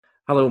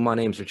Hello, my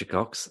name's Richard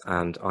Cox,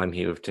 and I'm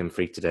here with Tim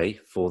Freke today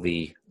for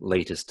the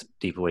latest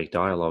Deep Awake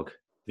Dialogue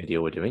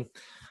video we're doing.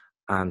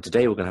 And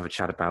today we're going to have a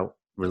chat about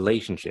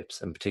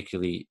relationships, and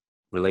particularly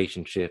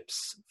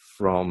relationships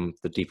from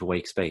the Deep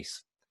Awake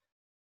space.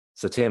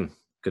 So, Tim,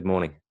 good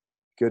morning.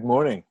 Good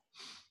morning.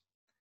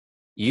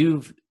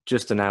 You've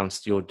just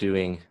announced you're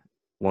doing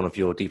one of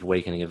your Deep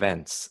Awakening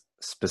events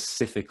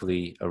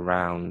specifically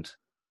around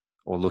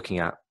or looking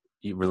at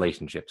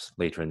relationships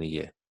later in the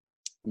year.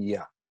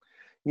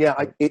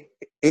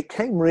 It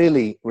came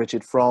really,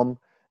 Richard, from,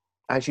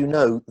 as you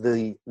know,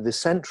 the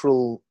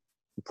central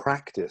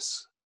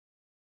practice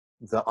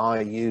that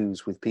I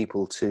use with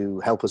people to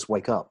help us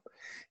wake up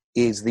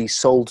is the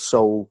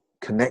soul-to-soul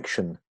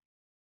connection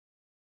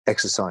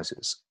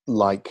exercises,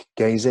 like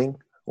gazing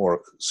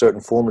or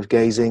certain form of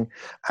gazing,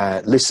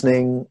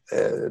 listening,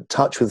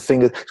 touch with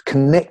fingers,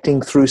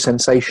 connecting through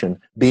sensation,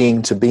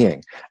 being to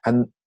being.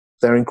 And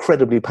they're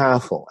incredibly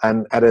powerful.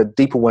 And at a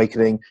deep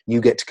awakening, you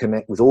get to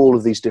connect with all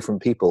of these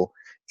different people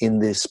in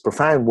this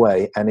profound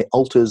way, and it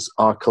alters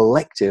our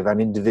collective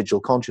and individual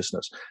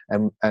consciousness.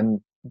 And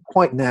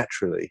quite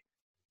naturally,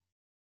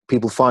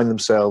 people find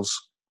themselves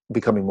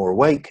becoming more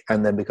awake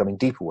and then becoming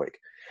deep awake.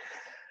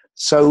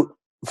 So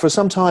for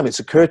some time, it's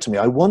occurred to me,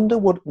 I wonder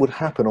what would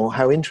happen or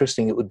how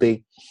interesting it would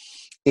be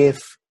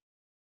if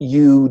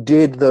you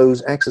did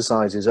those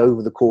exercises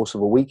over the course of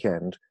a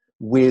weekend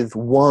with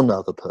one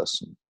other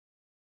person.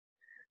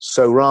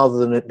 So rather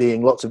than it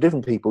being lots of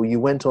different people, you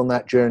went on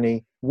that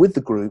journey with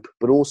the group,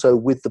 but also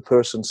with the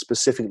person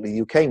specifically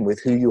you came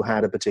with, who you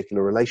had a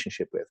particular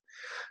relationship with.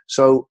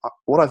 So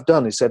what I've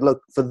done is said,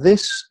 look, for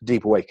this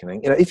deep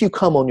awakening, if you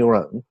come on your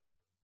own,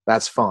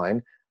 that's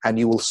fine, and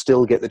you will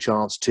still get the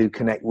chance to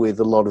connect with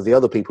a lot of the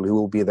other people who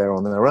will be there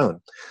on their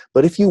own.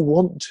 But if you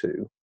want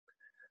to,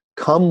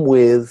 come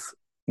with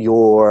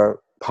your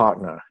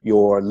partner,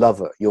 your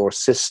lover, your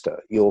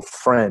sister, your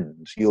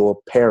friend, your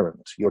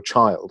parent, your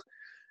child,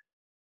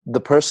 the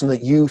person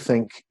that you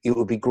think it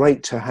would be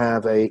great to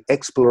have a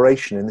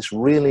exploration in this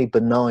really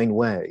benign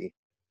way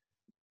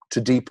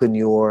to deepen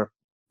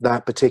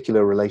that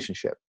particular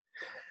relationship.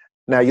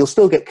 Now, you'll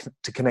still get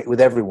to connect with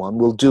everyone.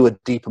 We'll do a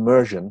deep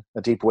immersion,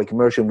 a deep awake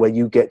immersion, where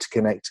you get to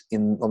connect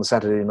on the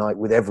Saturday night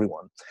with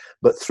everyone.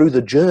 But through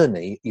the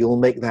journey, you'll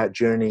make that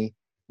journey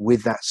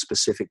with that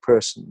specific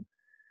person.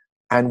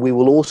 And we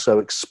will also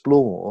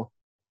explore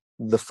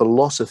the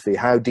philosophy,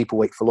 how deep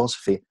awake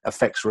philosophy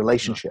affects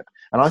relationship.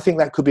 And I think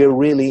that could be a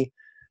really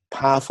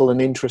powerful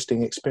and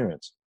interesting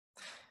experience.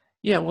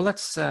 Yeah, well,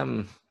 let's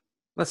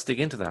dig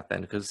into that then,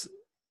 because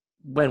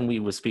when we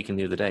were speaking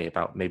the other day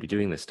about maybe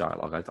doing this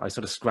dialogue, I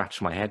sort of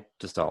scratched my head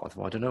to start with.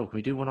 Well, I don't know, can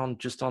we do one on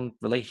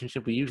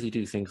relationship? We usually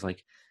do things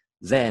like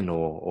Zen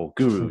or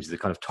gurus, the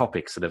kind of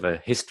topics that have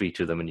a history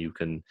to them, and you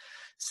can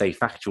say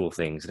factual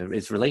things. And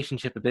is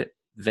relationship a bit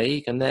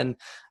vague? And then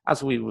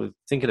as we were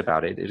thinking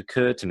about it, it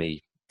occurred to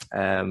me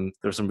there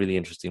are some really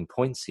interesting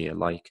points here.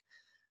 Like,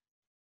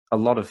 a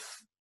lot of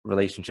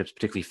relationships,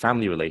 particularly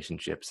family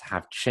relationships,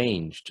 have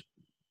changed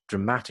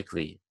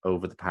dramatically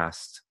over the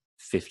past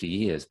 50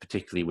 years,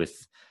 particularly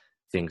with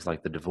things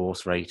like the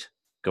divorce rate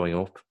going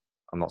up.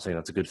 I'm not saying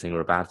that's a good thing or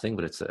a bad thing,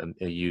 but it's a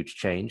huge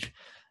change.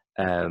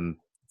 The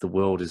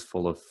world is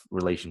full of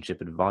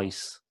relationship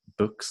advice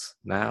books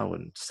now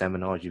and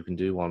seminars you can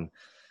do on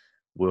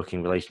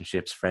working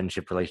relationships,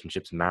 friendship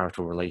relationships,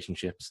 marital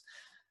relationships.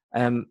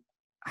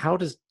 How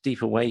does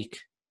Deep Awake,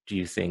 do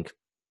you think,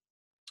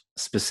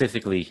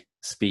 specifically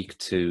speak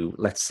to,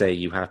 let's say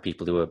you have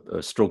people who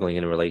are struggling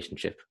in a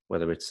relationship,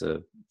 whether it's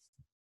a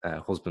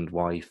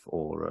husband-wife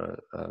or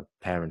a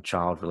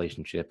parent-child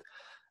relationship,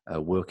 a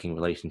working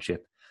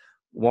relationship?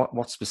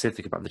 What's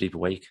specific about the Deep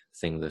Awake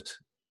thing that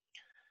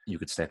you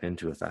could step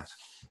into with that?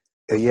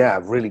 Yeah,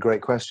 really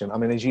great question. I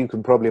mean, as you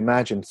can probably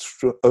imagine,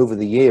 over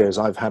the years,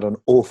 I've had an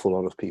awful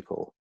lot of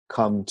people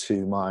come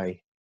to my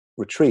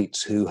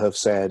retreats who have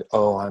said,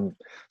 oh, I'm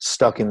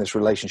stuck in this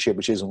relationship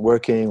which isn't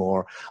working,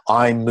 or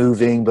I'm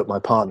moving but my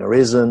partner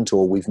isn't,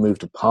 or we've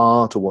moved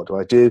apart, or what do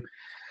I do?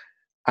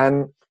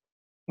 And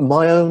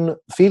my own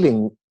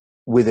feeling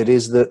with it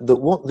is that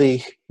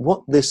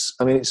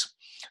it's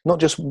not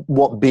just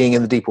what being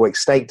in the deep awake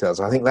state does.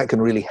 I think that can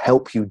really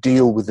help you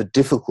deal with the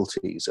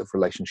difficulties of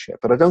relationship,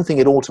 but I don't think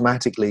it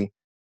automatically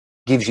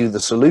gives you the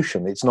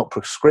solution. It's not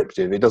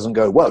prescriptive. It doesn't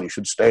go, well, you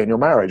should stay in your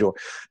marriage, or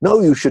no,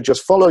 you should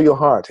just follow your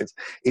heart.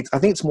 I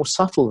think it's more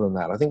subtle than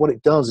that. I think what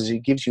it does is it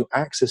gives you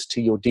access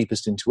to your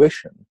deepest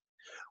intuition,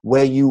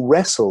 where you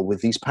wrestle with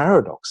these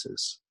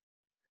paradoxes.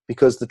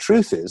 Because the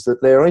truth is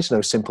that there is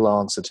no simple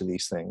answer to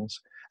these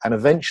things. And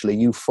eventually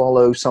you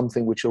follow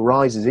something which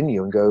arises in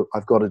you and go,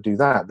 I've got to do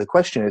that. The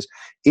question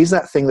is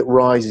that thing that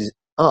rises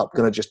up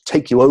going to just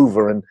take you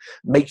over and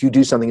make you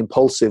do something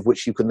impulsive,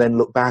 which you can then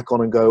look back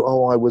on and go,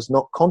 oh, I was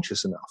not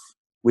conscious enough,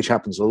 which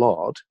happens a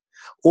lot?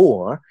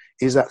 Or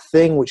is that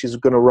thing which is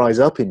going to rise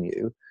up in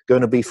you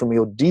going to be from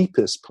your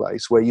deepest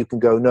place, where you can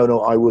go,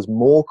 no, I was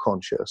more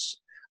conscious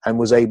and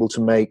was able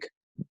to make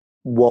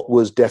what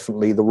was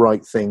definitely the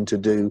right thing to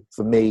do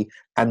for me,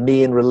 and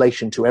me in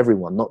relation to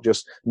everyone, not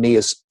just me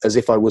as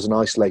if I was an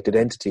isolated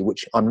entity,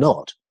 which I'm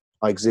not.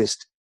 I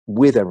exist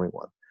with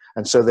everyone.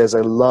 And so there's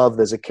a love,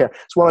 there's a care.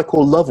 It's what I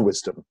call love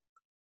wisdom.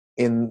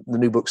 In the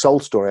new book, Soul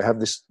Story, I have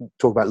this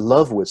talk about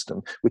love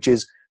wisdom, which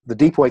is the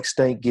deep awake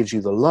state gives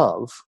you the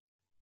love,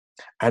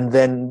 and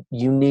then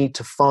you need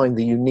to find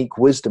the unique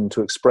wisdom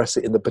to express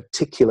it in the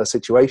particular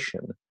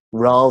situation,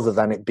 rather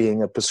than it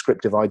being a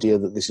prescriptive idea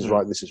that this is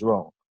right, this is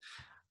wrong.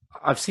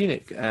 I've seen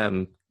it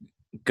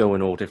go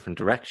in all different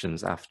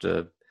directions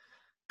after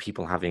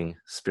people having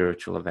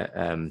spiritual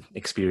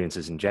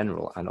experiences in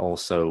general, and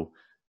also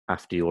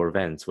after your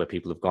events where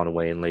people have gone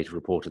away and later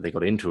reported they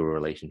got into a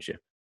relationship.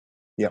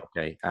 Yeah.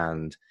 Okay.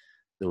 And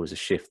there was a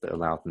shift that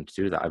allowed them to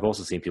do that. I've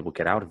also seen people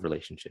get out of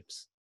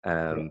relationships,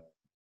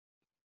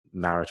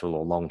 marital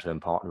or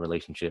long-term partner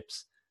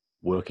relationships,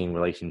 working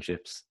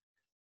relationships.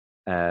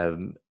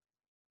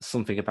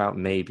 Something about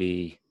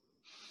maybe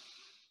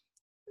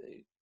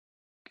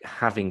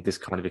having this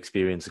kind of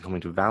experience and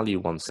coming to value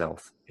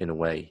oneself in a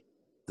way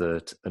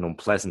that an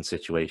unpleasant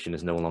situation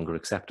is no longer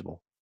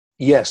acceptable.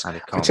 Yes. I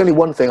tell you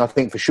one thing I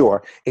think for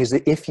sure is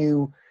that if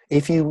you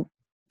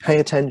pay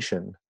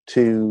attention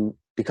to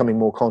becoming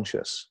more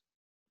conscious,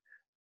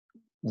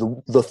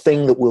 the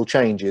thing that will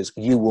change is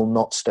you will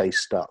not stay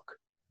stuck.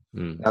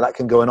 Now that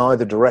can go in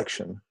either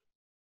direction,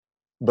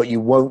 but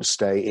you won't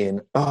stay in,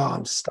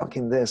 I'm stuck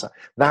in this.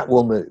 That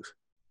will move,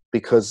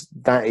 because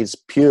that is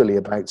purely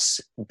about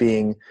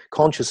being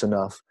conscious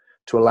enough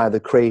to allow the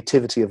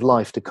creativity of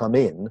life to come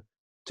in,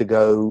 to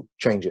go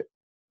change it,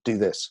 do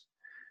this.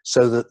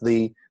 So that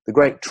the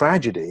great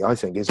tragedy, I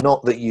think, is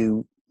not that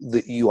you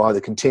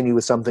either continue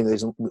with something that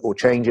isn't, or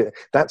change it.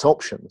 That's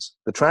options.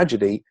 The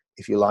tragedy,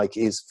 if you like,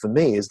 is, for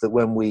me, is that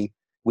when we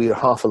are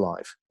half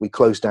alive, we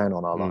close down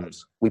on our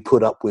lives. We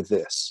put up with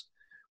this.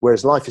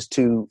 Whereas life is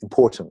too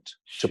important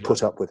to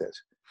put up with it.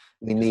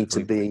 We need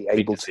to be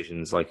able to.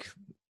 Decisions like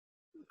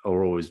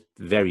are always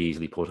very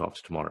easily put off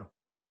to tomorrow.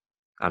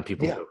 And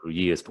people go through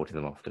years putting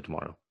them off to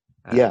tomorrow.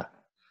 And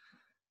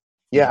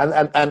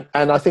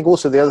I think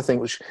also the other thing,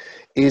 which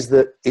is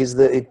that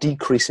it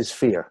decreases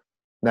fear.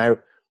 Now,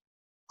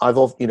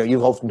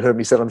 you've often heard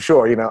me say, I'm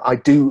sure, I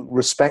do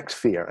respect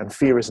fear, and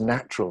fear is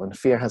natural, and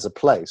fear has a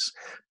place.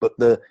 But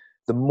the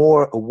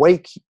more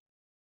awake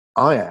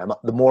I am,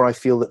 the more I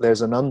feel that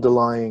there's an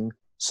underlying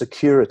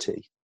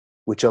security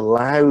which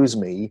allows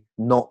me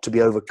not to be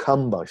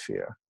overcome by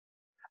fear.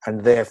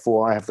 And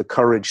therefore I have the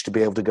courage to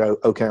be able to go,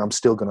 okay, I'm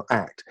still going to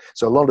act.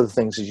 So a lot of the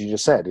things, as you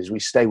just said, is we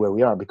stay where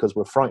we are because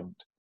we're frightened.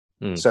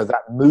 So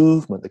that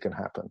movement that can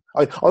happen.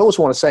 I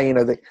also want to say,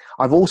 that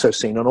I've also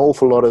seen an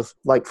awful lot of,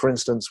 like, for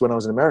instance, when I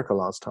was in America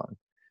last time,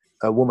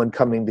 a woman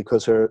coming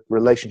because her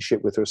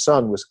relationship with her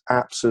son was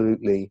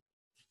absolutely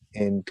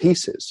in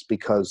pieces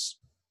because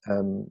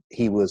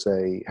he was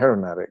a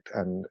heroin addict,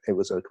 and it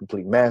was a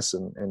complete mess,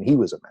 and he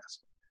was a mess.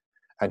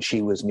 And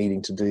she was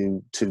needing to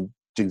do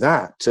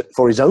that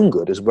for his own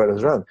good as well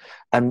as her own.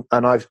 And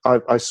I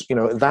at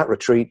that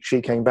retreat,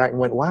 she came back and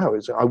went, wow.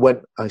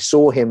 I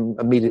saw him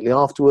immediately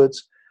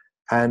afterwards.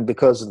 And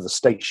because of the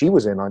state she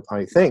was in,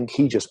 I think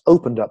he just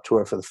opened up to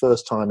her for the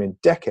first time in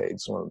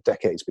decades,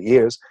 but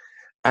years.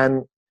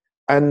 And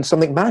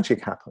something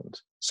magic happened.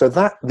 So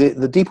that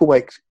the deep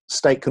awake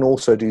state can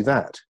also do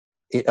that.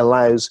 It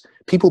allows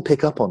people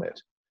pick up on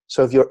it.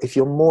 So if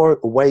you're more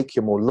awake,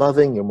 you're more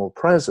loving, you're more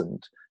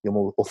present, you're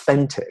more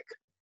authentic,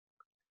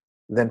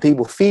 then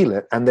people feel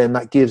it, and then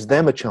that gives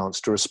them a chance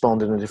to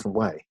respond in a different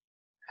way.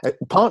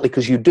 Partly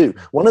because you do.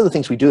 One of the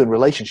things we do in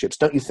relationships,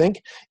 don't you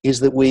think, is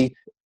that we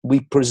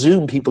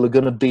presume people are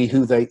going to be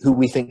who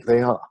we think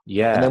they are.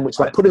 Yeah. And then it's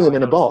like putting them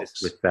in a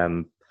box. With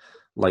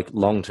like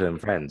long-term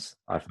friends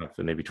I've had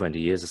for maybe 20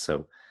 years or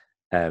so.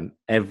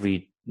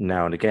 Every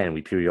now and again,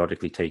 we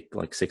periodically take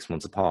like 6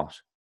 months apart,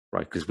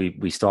 right? Because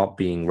we start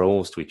being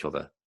roles to each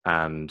other,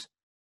 and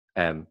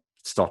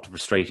start to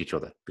frustrate each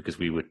other because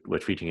we're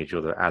treating each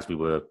other as we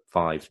were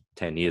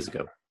 5-10 years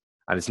ago.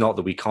 And it's not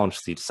that we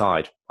consciously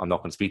decide, I'm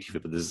not going to speak to you,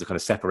 but there's a kind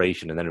of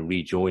separation and then a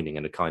rejoining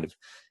and a kind of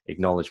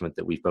acknowledgement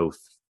that we've both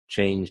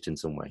changed in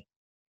some way.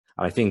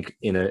 And I think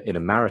in a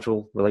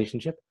marital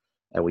relationship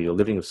where you're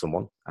living with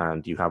someone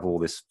and you have all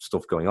this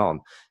stuff going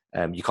on,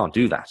 you can't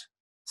do that.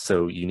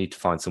 So you need to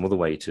find some other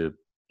way to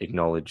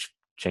acknowledge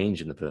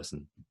change in the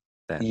person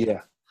then.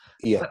 Yeah.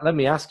 Let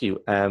me ask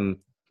you,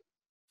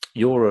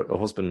 you're a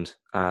husband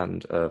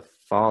and a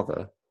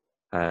father.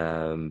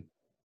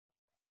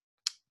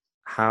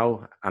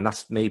 How, and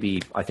that's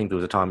maybe, I think there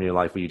was a time in your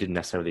life where you didn't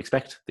necessarily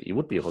expect that you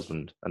would be a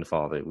husband and a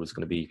father. It was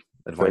going to be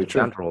advice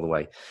banter all the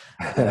way.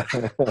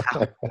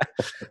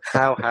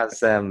 How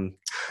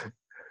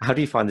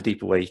do you find the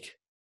deep awake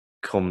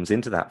comes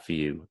into that for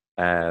you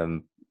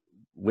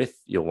with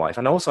your wife?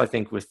 And also I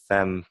think with,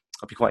 I'd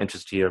be quite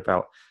interested to hear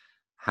about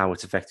how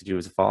it's affected you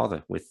as a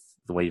father with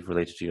the way you've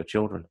related to your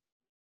children.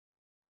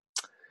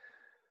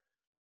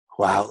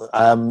 Wow.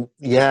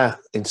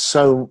 In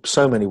so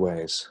many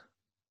ways.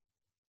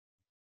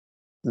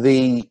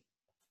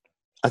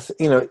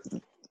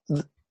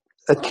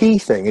 a key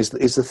thing is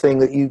the thing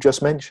that you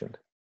just mentioned,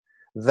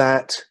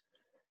 that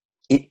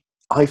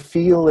I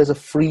feel there's a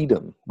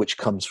freedom which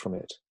comes from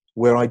it,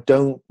 where I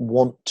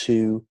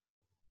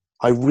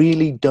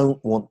really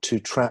don't want to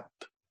trap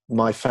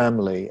my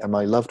family and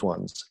my loved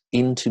ones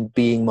into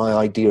being my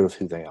idea of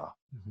who they are.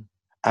 Mm-hmm.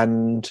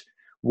 And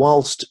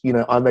whilst,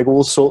 I make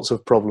all sorts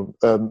of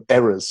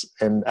errors,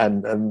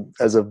 and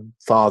as a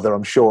father,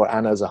 I'm sure,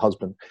 and as a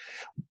husband,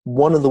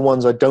 one of the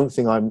ones I don't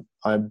think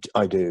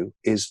I do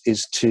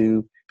is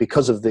to,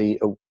 because of the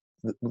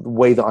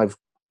way that I've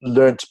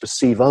learned to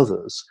perceive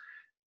others,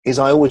 is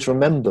I always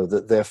remember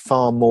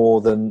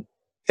that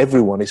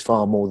everyone is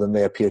far more than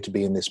they appear to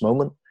be in this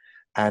moment,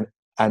 and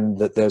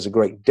that there's a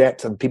great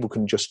depth, and people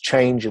can just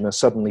change and are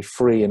suddenly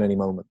free in any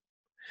moment.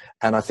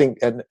 And I think,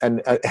 and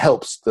it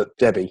helps that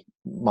Debbie,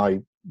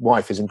 my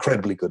wife, is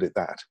incredibly good at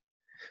that,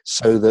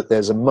 so that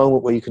there's a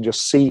moment where you can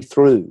just see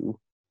through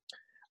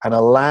and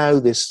allow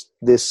this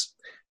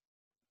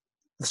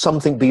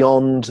something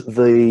beyond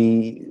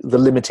the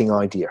limiting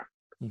idea.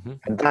 Mm-hmm.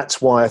 And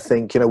that's why I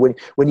think,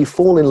 when you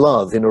fall in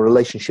love in a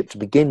relationship to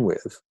begin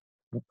with,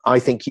 I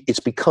think it's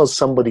because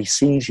somebody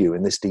sees you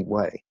in this deep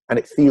way, and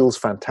it feels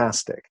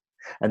fantastic.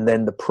 And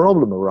then the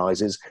problem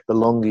arises, the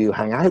longer you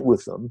hang out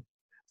with them,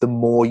 the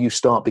more you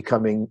start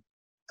becoming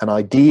an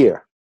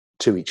idea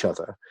to each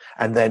other.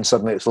 And then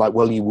suddenly it's like,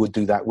 well, you would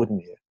do that,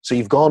 wouldn't you? So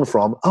you've gone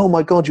from, oh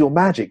my God, you're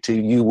magic, to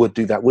you would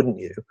do that, wouldn't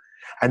you?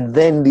 And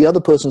then the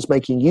other person's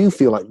making you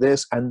feel like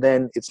this, and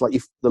then it's like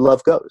the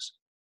love goes.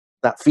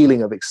 That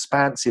feeling of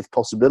expansive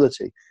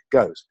possibility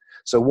goes.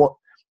 So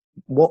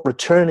what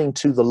returning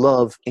to the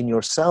love in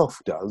yourself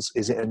does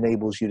is it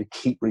enables you to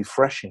keep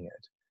refreshing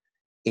it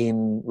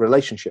in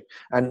relationship.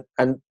 And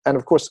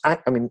of course, I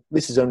mean,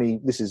 these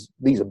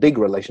are big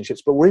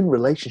relationships, but we're in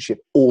relationship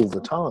all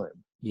the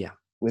time. Yeah.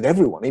 With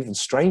everyone, even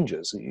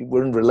strangers.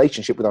 We're in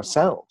relationship with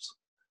ourselves.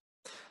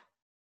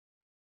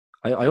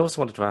 I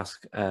also wanted to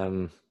ask,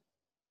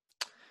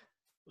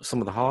 some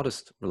of the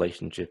hardest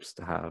relationships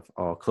to have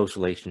are close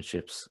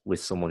relationships with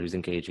someone who's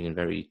engaging in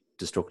very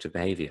destructive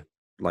behavior,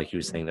 like you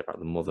were saying about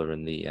the mother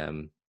and the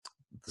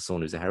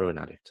son who's a heroin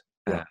addict.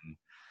 Yeah.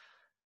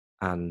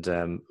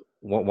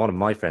 One of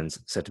my friends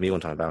said to me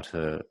one time about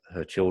her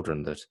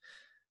children that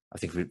I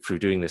think through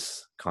doing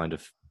this kind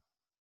of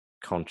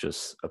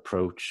conscious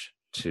approach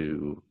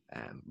to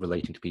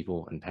relating to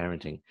people and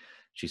parenting,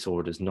 she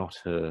saw it as not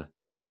her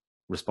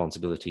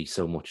responsibility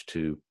so much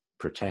to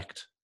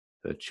protect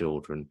her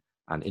children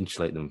and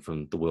insulate them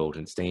from the world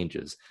and its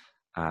dangers,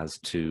 as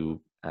to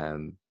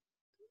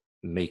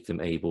make them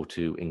able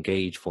to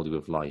engage fully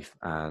with life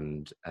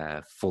and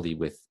fully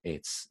with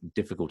its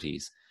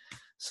difficulties.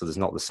 So there's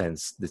not the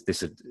sense,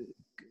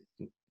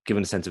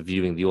 given a sense of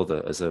viewing the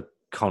other as a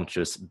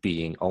conscious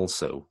being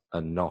also,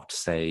 and not,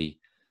 say,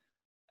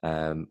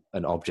 an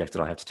object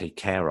that I have to take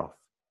care of.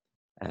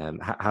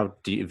 Have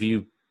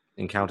you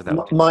encountered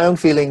that? My own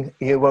feeling,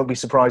 you won't be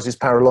surprised, is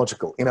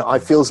paralogical. I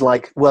feels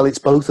like, well, it's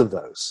both of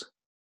those.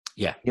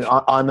 Yeah.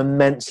 I'm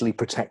immensely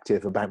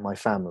protective about my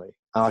family.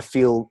 I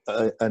feel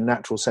a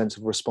natural sense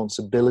of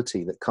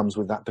responsibility that comes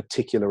with that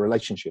particular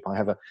relationship.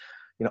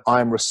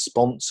 I am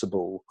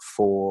responsible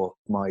for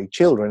my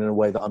children in a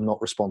way that I'm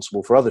not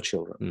responsible for other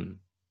children,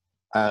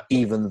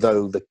 even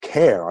though the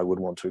care I would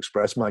want to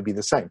express might be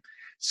the same.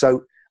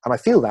 So, and I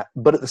feel that,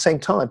 but at the same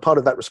time, part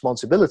of that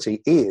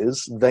responsibility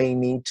is they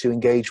need to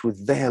engage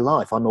with their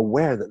life. I'm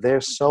aware that their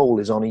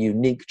soul is on a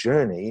unique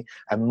journey,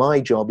 and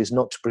my job is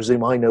not to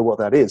presume I know what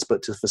that is,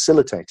 but to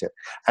facilitate it.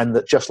 And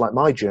that just like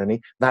my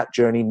journey, that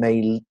journey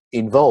may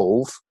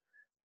involve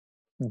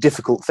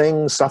difficult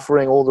things,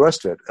 suffering, all the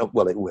rest of it.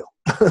 Well, it will.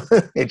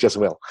 It just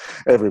will.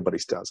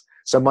 Everybody's does.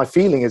 So my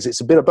feeling is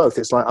it's a bit of both.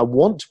 It's like I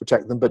want to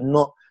protect them,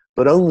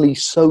 but only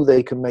so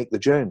they can make the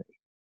journey.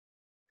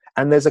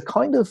 And there's a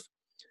kind of,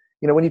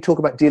 when you talk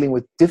about dealing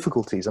with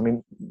difficulties, I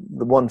mean,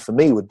 the one for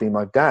me would be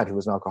my dad, who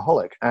was an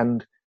alcoholic.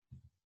 And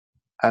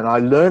I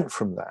learned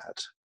from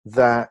that,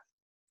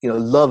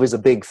 love is a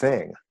big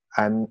thing,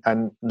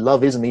 and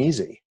love isn't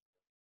easy.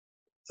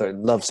 So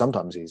love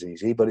sometimes is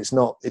easy, but it's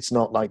not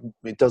like,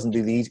 it doesn't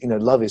do the easy,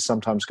 love is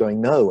sometimes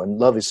going no, and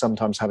love is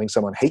sometimes having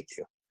someone hate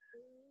you.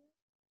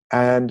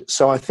 And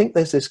so I think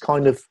there's this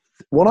kind of,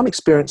 what I'm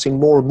experiencing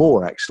more and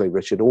more, actually,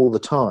 Richard, all the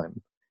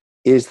time,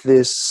 is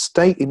this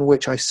state in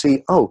which I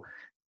see,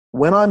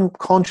 when I'm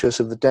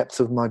conscious of the depth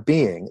of my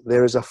being,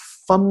 there is a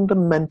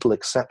fundamental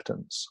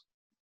acceptance,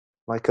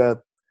 like a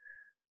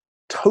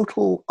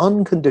total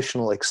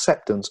unconditional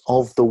acceptance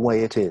of the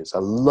way it is, a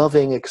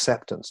loving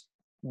acceptance,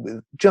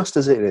 just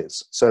as it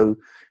is. So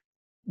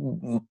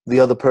the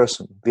other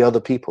person, the other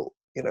people,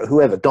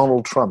 whoever,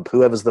 Donald Trump,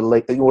 whoever's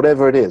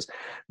whatever it is,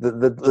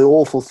 the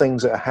awful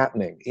things that are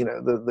happening,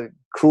 the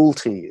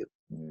cruelty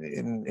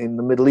in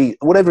the Middle East,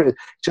 whatever it is,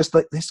 just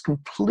like this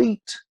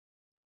complete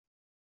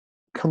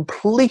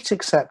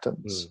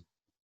acceptance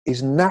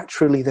is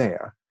naturally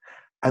there.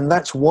 And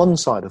that's one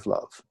side of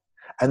love.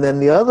 And then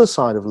the other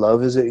side of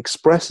love is it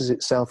expresses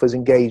itself as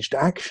engaged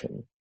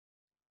action.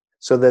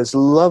 So there's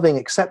loving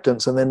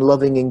acceptance and then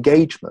loving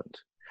engagement.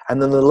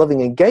 And then the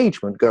loving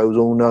engagement goes,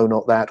 oh, no,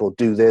 not that, or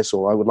do this,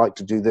 or I would like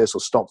to do this, or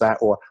stop that,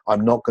 or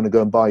I'm not going to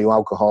go and buy you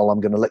alcohol, I'm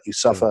going to let you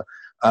suffer,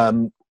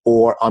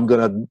 or I'm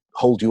going to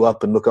hold you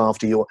up and look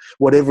after you, or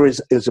whatever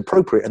is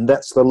appropriate. And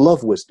that's the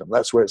love wisdom.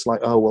 That's where it's like,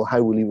 oh, well,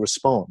 how will you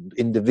respond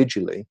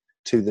individually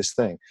to this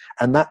thing?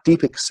 And that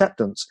deep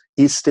acceptance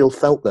is still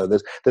felt, though.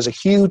 There's a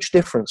huge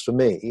difference for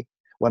me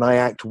when I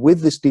act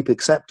with this deep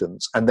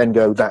acceptance and then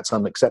go, that's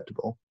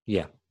unacceptable.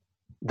 Yeah.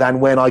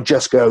 Than when I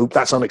just go,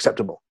 that's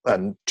unacceptable,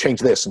 and change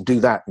this and do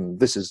that, and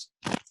this is.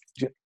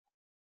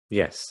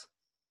 Yes.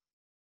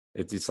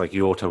 It's like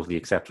you're totally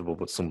acceptable,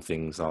 but some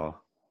things are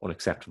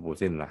unacceptable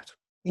within that.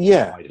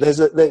 Yeah,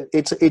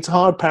 it's a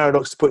hard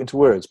paradox to put into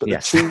words, but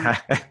yes.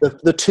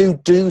 the two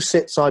do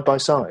sit side by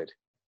side,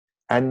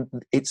 and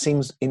it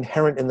seems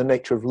inherent in the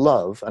nature of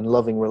love and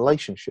loving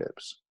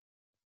relationships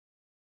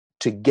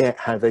to get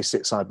how they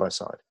sit side by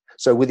side.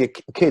 So with your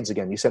kids,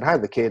 again, you said how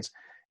the kids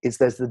is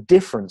there's the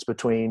difference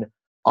between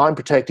I'm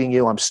protecting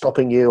you, I'm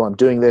stopping you, I'm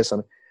doing this,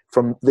 and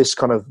from this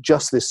kind of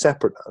just this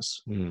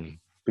separateness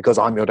because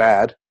I'm your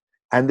dad,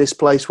 and this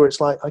place where it's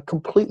like I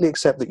completely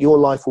accept that your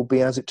life will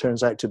be as it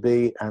turns out to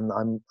be, and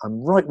I'm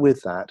right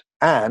with that,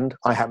 and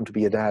I happen to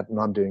be your dad, and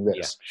I'm doing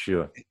this.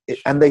 Yeah, sure.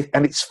 And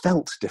it's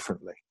felt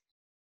differently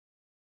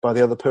by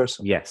the other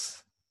person.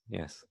 Yes.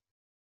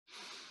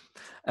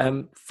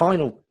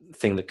 Final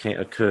thing that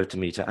occurred to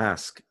me to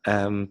ask.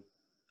 I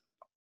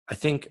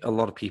think a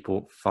lot of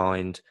people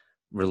find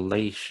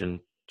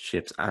relationships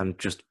and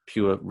just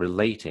pure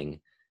relating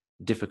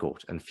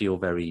difficult and feel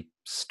very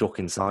stuck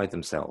inside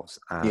themselves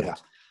and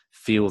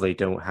feel they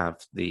don't have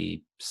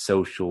the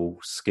social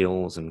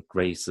skills and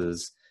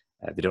graces.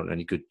 They don't know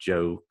any good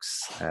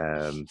jokes. They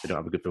don't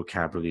have a good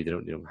vocabulary. They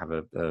don't have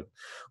a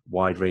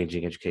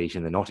wide-ranging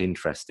education. They're not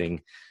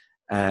interesting.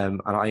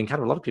 And I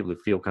encounter a lot of people who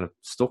feel kind of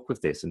stuck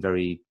with this and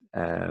very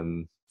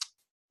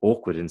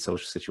awkward in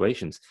social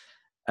situations.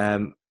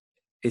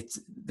 It's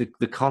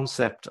the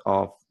concept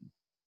of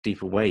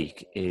Deep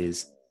Awake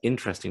is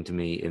interesting to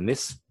me in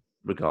this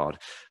regard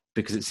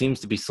because it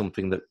seems to be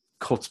something that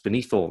cuts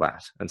beneath all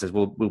that and says,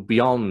 well,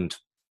 beyond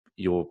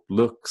your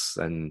looks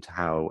and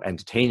how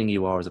entertaining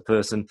you are as a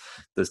person,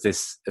 there's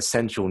this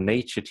essential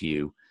nature to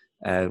you,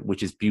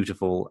 which is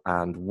beautiful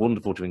and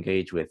wonderful to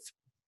engage with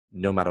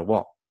no matter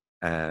what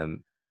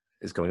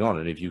is going on.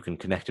 And if you can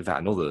connect with that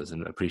in others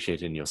and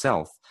appreciate it in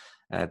yourself,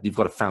 you've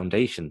got a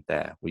foundation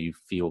there where you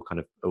feel kind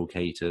of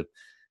okay to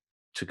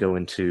go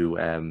into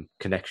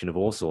connection of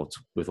all sorts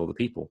with other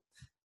people.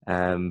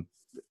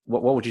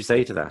 What would you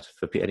say to that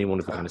for anyone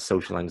with kind of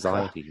social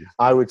anxiety?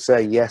 I would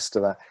say yes to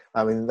that.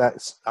 I mean,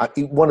 that's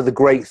one of the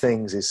great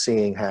things is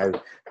seeing how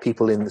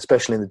people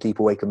especially in the Deep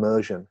Awake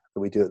immersion that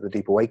we do at the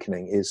Deep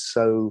Awakening, is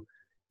so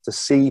to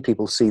see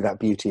people see that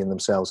beauty in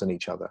themselves and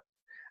each other,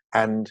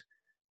 and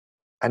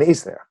it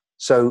is there.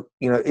 So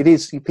it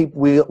is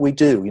people. We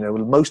do.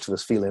 Most of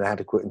us feel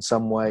inadequate in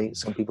some way.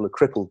 Some people are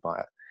crippled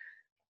by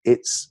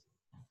it.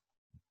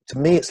 To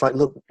me, it's like,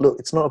 look,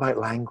 it's not about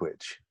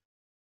language.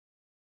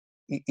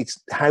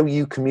 It's how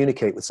you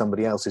communicate with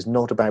somebody else is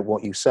not about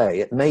what you say.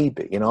 It may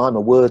be, I'm a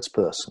words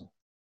person,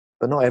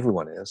 but not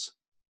everyone is.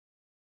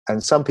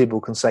 And some people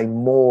can say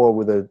more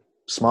with a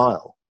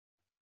smile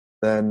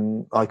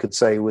than I could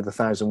say with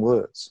 1,000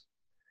 words.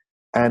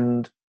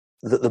 And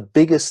that the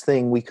biggest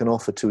thing we can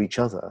offer to each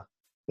other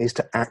is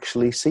to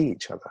actually see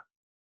each other.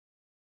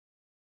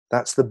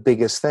 That's the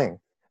biggest thing.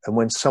 And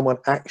when someone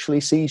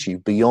actually sees you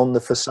beyond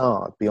the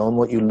facade, beyond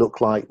what you look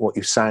like, what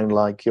you sound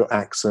like, your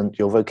accent,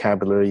 your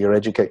vocabulary, your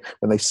education,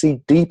 when they see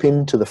deep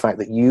into the fact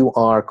that you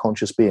are a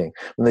conscious being,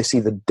 when they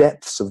see the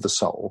depths of the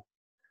soul,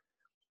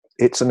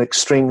 it's an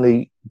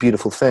extremely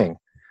beautiful thing.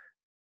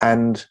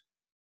 And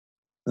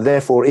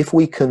therefore, if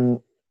we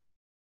can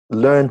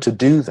learn to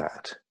do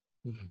that,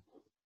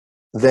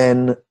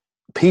 then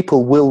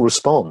people will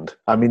respond.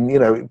 I mean,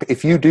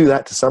 if you do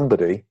that to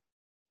somebody,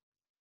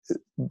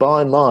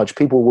 by and large,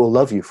 people will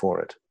love you for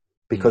it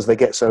because they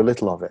get so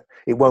little of it.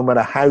 It won't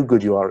matter how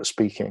good you are at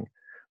speaking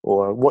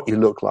or what you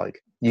look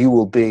like. You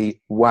will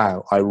be,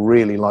 wow, I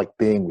really like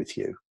being with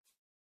you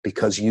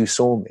because you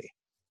saw me.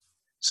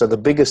 So the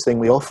biggest thing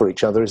we offer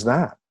each other is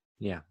that.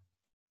 Yeah.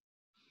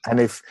 And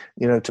if,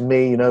 to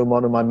me,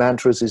 one of my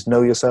mantras is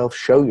know yourself,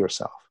 show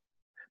yourself.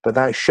 But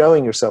that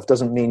showing yourself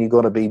doesn't mean you've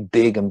got to be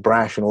big and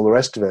brash and all the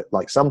rest of it,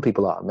 like some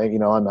people are. Maybe,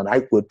 I'm an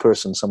outward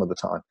person some of the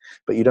time,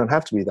 but you don't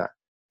have to be that.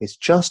 It's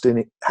just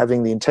in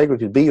having the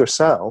integrity to be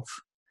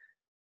yourself,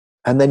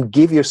 and then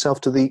give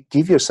yourself to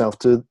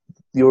the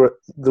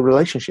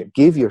relationship.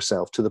 Give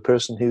yourself to the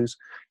person who's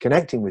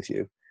connecting with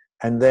you,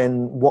 and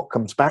then what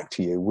comes back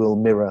to you will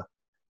mirror,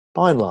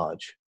 by and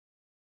large,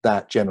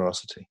 that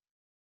generosity.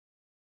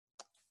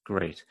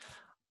 Great.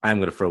 I'm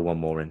going to throw one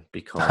more in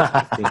because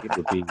I think it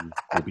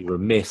would be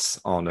remiss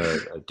on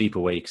a Deep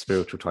Awake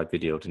spiritual type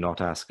video to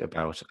not ask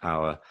about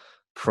our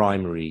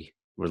primary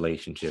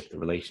relationship, the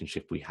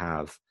relationship we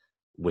have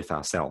with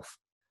ourselves.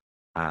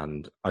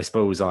 And I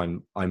suppose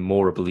I'm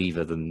more a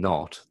believer than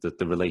not that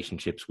the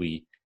relationships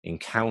we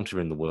encounter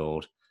in the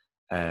world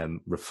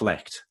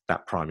reflect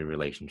that primary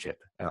relationship.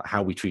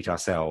 How we treat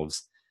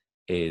ourselves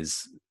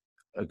is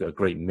a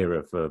great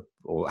mirror for,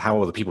 or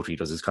how other people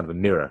treat us is kind of a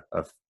mirror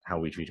of how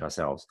we treat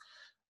ourselves,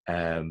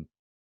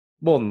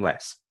 more than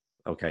less.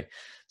 Okay,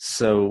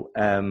 so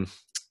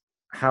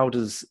how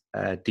does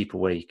Deep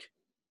Awake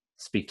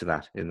speak to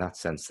that in that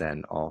sense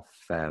then of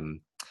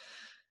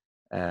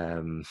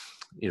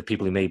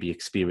people who may be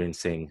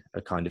experiencing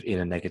a kind of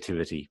inner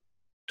negativity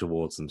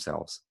towards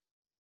themselves?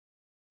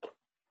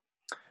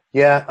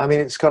 Yeah, I mean,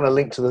 it's kind of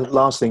linked to the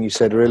last thing you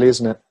said, really,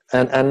 isn't it?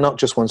 And not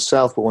just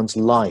oneself, but one's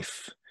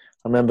life.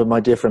 I remember my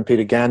dear friend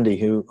Peter Gandy,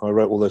 who I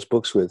wrote all those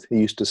books with, he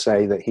used to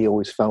say that he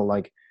always felt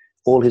like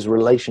all his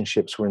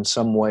relationships were in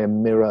some way a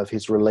mirror of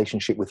his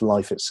relationship with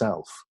life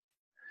itself.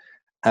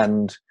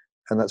 And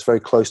that's very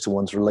close to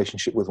one's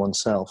relationship with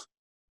oneself.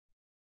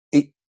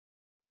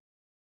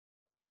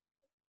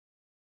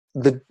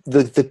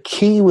 The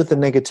key with the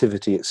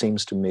negativity, it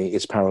seems to me,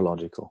 is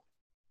paralogical.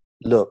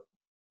 Look,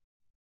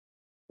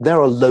 there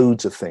are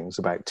loads of things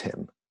about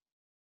Tim,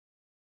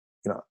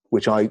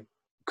 which I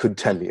could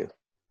tell you,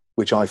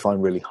 which I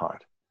find really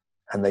hard.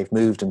 And they've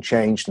moved and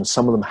changed, and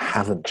some of them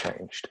haven't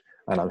changed.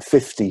 And I'm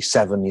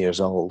 57 years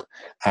old,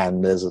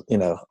 and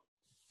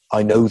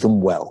I know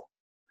them well.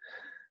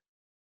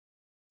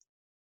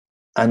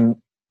 And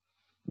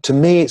to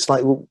me, it's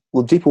like,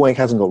 well, Deep Awake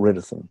hasn't got rid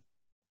of them.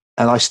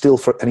 And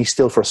he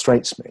still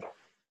frustrates me.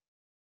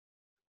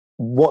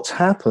 What's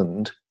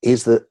happened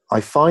is that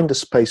I find a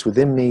space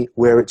within me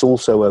where it's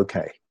also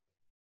okay.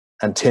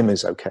 And Tim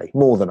is okay,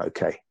 more than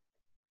okay.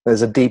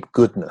 There's a deep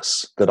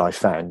goodness that I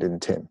found in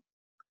Tim.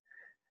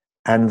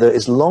 And that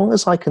as long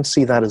as I can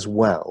see that as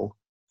well,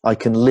 I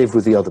can live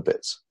with the other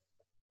bits.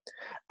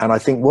 And I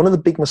think one of the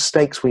big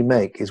mistakes we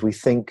make is we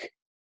think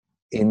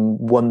in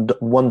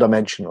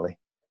one-dimensionally.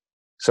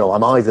 So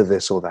I'm either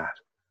this or that.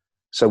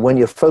 So when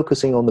you're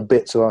focusing on the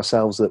bits of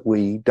ourselves that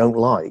we don't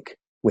like,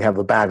 we have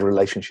a bad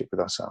relationship with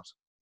ourselves.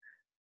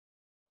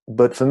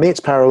 But for me, it's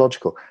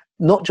paralogical.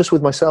 Not just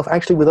with myself,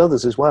 actually with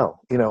others as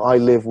well. I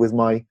live with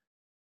my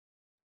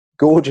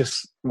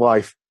gorgeous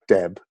wife,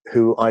 Deb,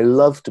 who I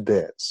love to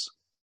bits.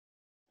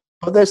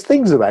 But there's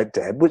things about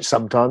Deb which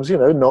sometimes,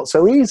 not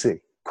so easy.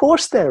 Of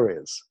course there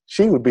is.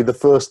 She would be the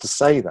first to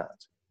say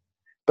that.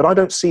 But I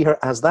don't see her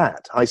as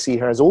that. I see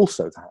her as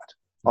also that.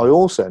 I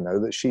also know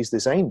that she's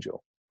this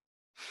angel.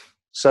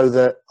 So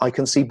that I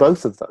can see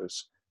both of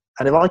those.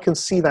 And if I can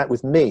see that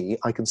with me,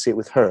 I can see it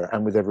with her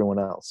and with everyone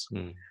else.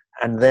 Mm.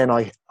 And then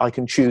I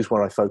can choose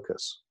where I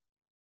focus.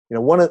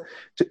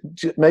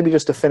 Maybe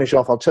just to finish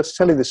off, I'll just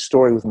tell you this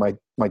story with my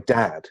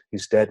dad,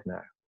 who's dead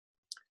now,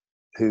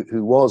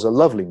 who was a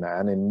lovely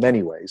man in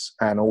many ways,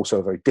 and also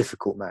a very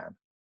difficult man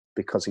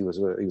because he was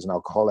an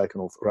alcoholic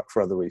and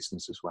for other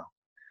reasons as well.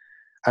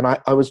 And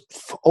I was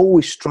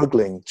always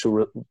struggling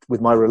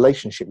with my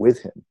relationship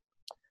with him.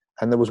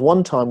 And there was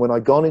one time when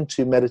I'd gone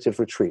into meditative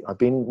retreat. I'd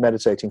been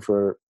meditating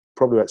for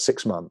probably about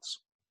 6 months.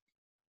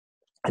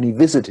 And he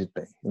visited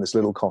me in this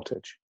little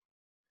cottage.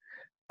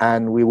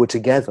 And we were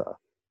together.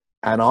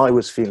 And I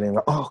was feeling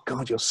like, oh,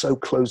 God, you're so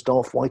closed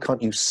off. Why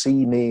can't you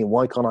see me?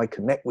 Why can't I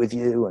connect with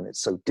you? And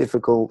it's so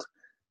difficult.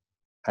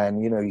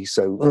 And, he's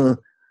so...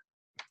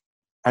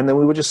 And then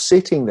we were just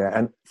sitting there.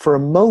 And for a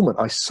moment,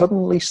 I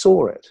suddenly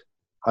saw it.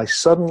 I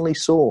suddenly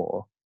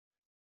saw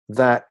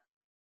that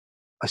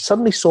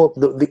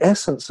the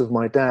essence of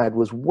my dad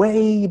was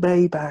way,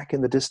 way back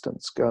in the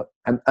distance.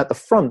 And at the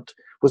front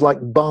was like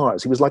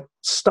bars. He was like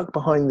stuck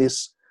behind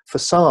this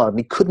facade and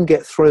he couldn't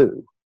get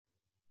through.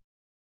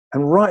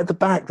 And right at the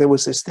back, there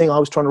was this thing I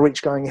was trying to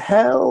reach going,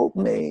 help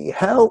me,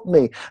 help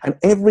me. And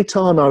every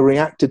time I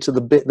reacted to the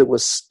bit that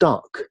was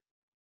stuck,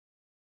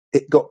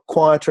 it got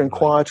quieter and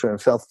quieter and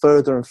fell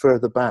further and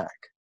further back.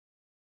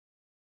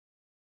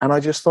 And I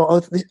just thought,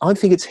 oh, I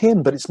think it's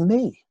him, but it's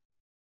me.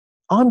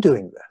 I'm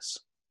doing this.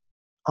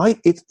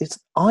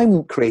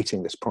 I'm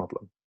creating this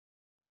problem.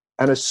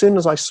 And as soon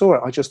as I saw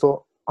it, I just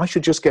thought, I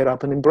should just get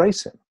up and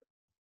embrace him.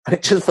 And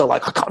it just felt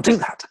like, I can't do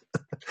that.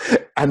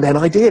 And then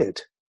I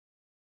did.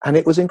 And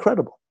it was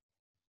incredible.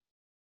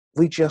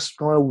 We just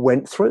kind of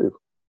went through.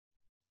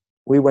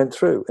 We went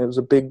through. It was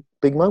a big,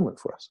 big moment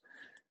for us.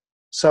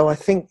 So I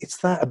think it's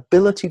that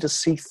ability to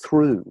see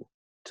through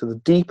to the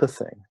deeper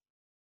thing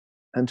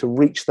and to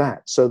reach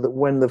that so that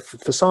when the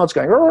facade's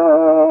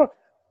going,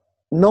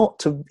 not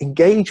to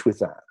engage with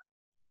that,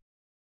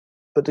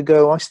 but to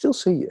go, I still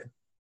see you,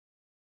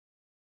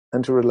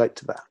 and to relate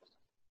to that.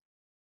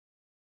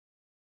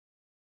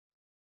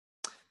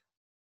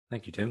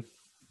 Thank you, Tim.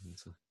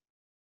 It's a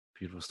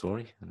beautiful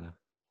story and a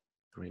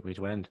great way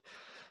to end.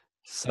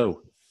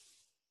 So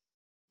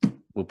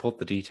we'll put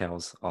the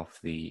details of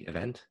the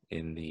event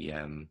in the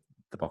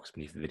box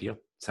beneath the video.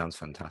 Sounds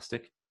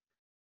fantastic.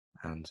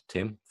 And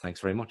Tim, thanks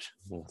very much.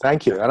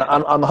 Thank you. And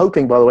I'm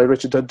hoping, by the way,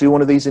 Richard, to do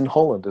one of these in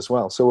Holland as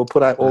well. So we'll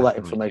put out all that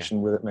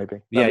information with it,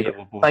 maybe.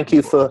 Thank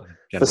you for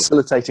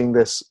facilitating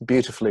this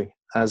beautifully,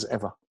 as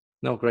ever.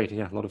 No, great.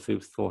 Yeah, a lot of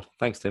food for thought.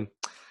 Thanks, Tim.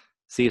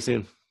 See you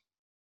soon.